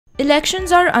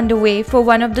Elections are underway for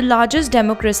one of the largest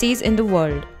democracies in the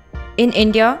world. In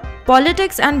India,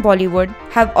 politics and Bollywood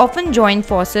have often joined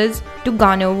forces to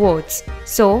garner votes.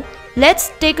 So,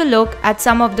 let's take a look at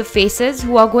some of the faces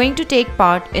who are going to take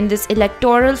part in this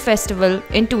electoral festival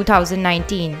in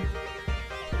 2019.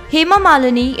 Hema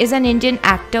Malini is an Indian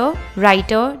actor,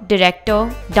 writer,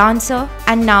 director, dancer,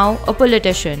 and now a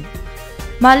politician.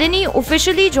 Malini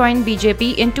officially joined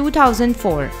BJP in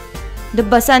 2004. The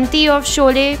Basanti of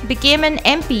Sholay became an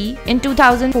MP in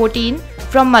 2014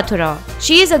 from Mathura.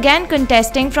 She is again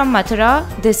contesting from Mathura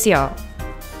this year.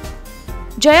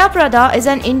 Jaya Prada is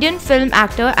an Indian film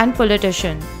actor and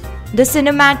politician. The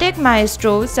cinematic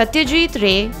maestro Satyajit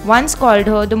Ray once called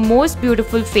her the most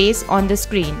beautiful face on the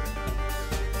screen.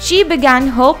 She began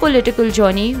her political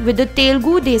journey with the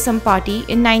Telugu Desam Party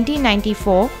in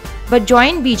 1994 but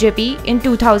joined BJP in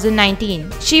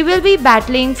 2019. She will be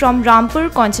battling from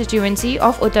Rampur constituency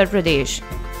of Uttar Pradesh.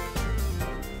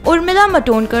 Urmila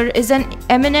Matondkar is an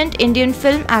eminent Indian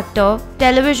film actor,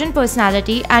 television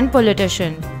personality and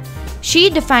politician. She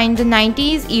defined the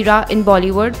 90s era in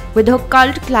Bollywood with her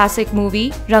cult classic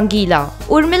movie Rangila.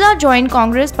 Urmila joined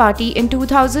Congress party in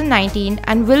 2019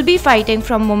 and will be fighting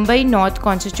from Mumbai North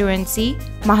constituency,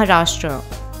 Maharashtra.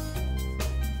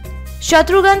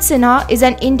 Shatrughan Sinha is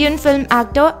an Indian film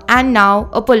actor and now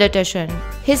a politician.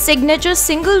 His signature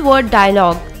single-word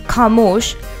dialogue,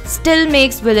 Khamosh, still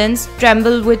makes villains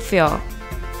tremble with fear.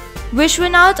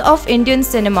 Vishwanath of Indian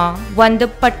cinema won the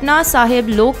Patna Sahib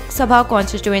Lok Sabha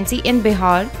constituency in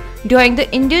Bihar during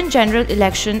the Indian general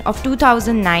election of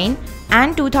 2009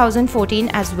 and 2014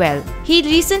 as well. He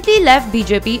recently left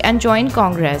BJP and joined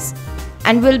Congress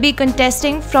and will be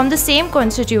contesting from the same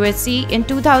constituency in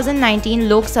 2019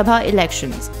 Lok Sabha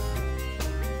elections.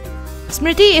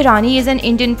 Smriti Irani is an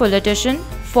Indian politician,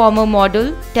 former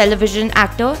model, television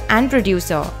actor and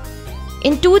producer.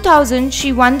 In 2000,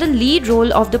 she won the lead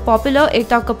role of the popular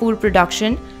Ekta Kapoor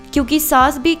production Kyunki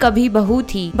Saas Bhi Kabhi Bahu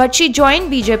Thi, but she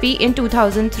joined BJP in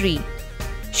 2003.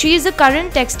 She is the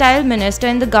current textile minister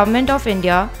in the government of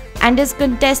India and is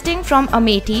contesting from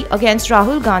Amethi against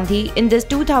Rahul Gandhi in this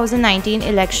 2019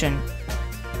 election.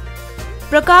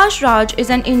 Prakash Raj is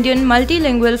an Indian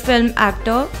multilingual film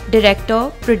actor,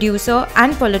 director, producer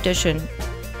and politician.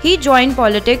 He joined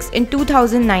politics in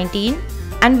 2019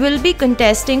 and will be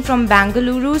contesting from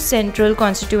Bengaluru Central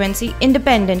constituency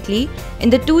independently in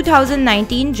the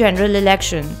 2019 general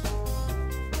election.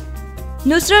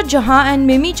 Nusrat Jahan and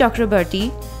Mimi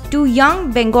Chakrabarti, two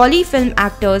young Bengali film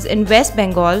actors in West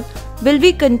Bengal, will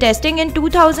be contesting in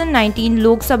 2019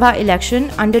 Lok Sabha election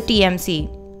under TMC.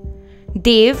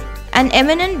 Dev, an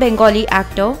eminent Bengali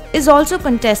actor, is also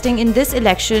contesting in this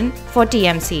election for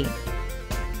TMC.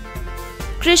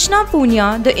 Krishna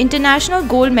Punia, the international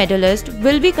gold medalist,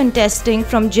 will be contesting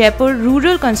from Jaipur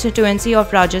rural constituency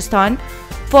of Rajasthan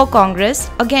for Congress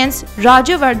against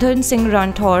Rajyavardhan Singh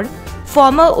Ranthor,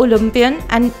 former Olympian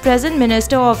and present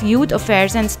Minister of Youth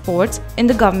Affairs and Sports in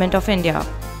the Government of India.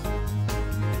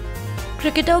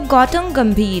 Cricketer Gautam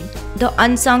Gambhir, the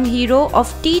unsung hero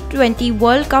of T20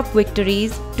 World Cup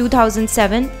victories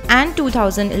 2007 and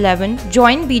 2011,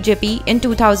 joined BJP in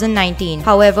 2019.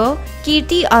 However,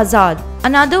 Kirti Azad,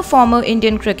 another former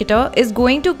Indian cricketer, is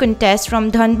going to contest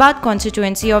from Dhanbad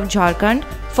constituency of Jharkhand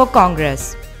for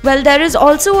Congress. Well, there is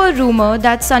also a rumor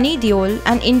that Sunny Deol,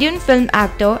 an Indian film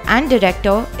actor and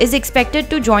director, is expected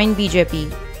to join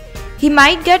BJP. He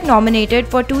might get nominated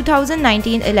for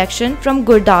 2019 election from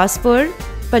Gurdaspur,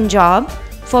 Punjab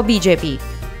for BJP.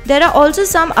 There are also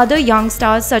some other young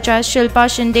stars such as Shilpa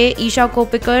Shinde, Isha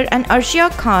Kopikar and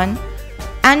Arshia Khan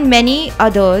and many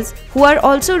others who are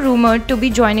also rumored to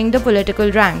be joining the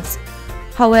political ranks.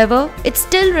 However, it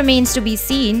still remains to be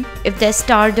seen if their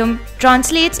stardom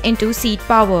translates into seat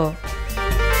power.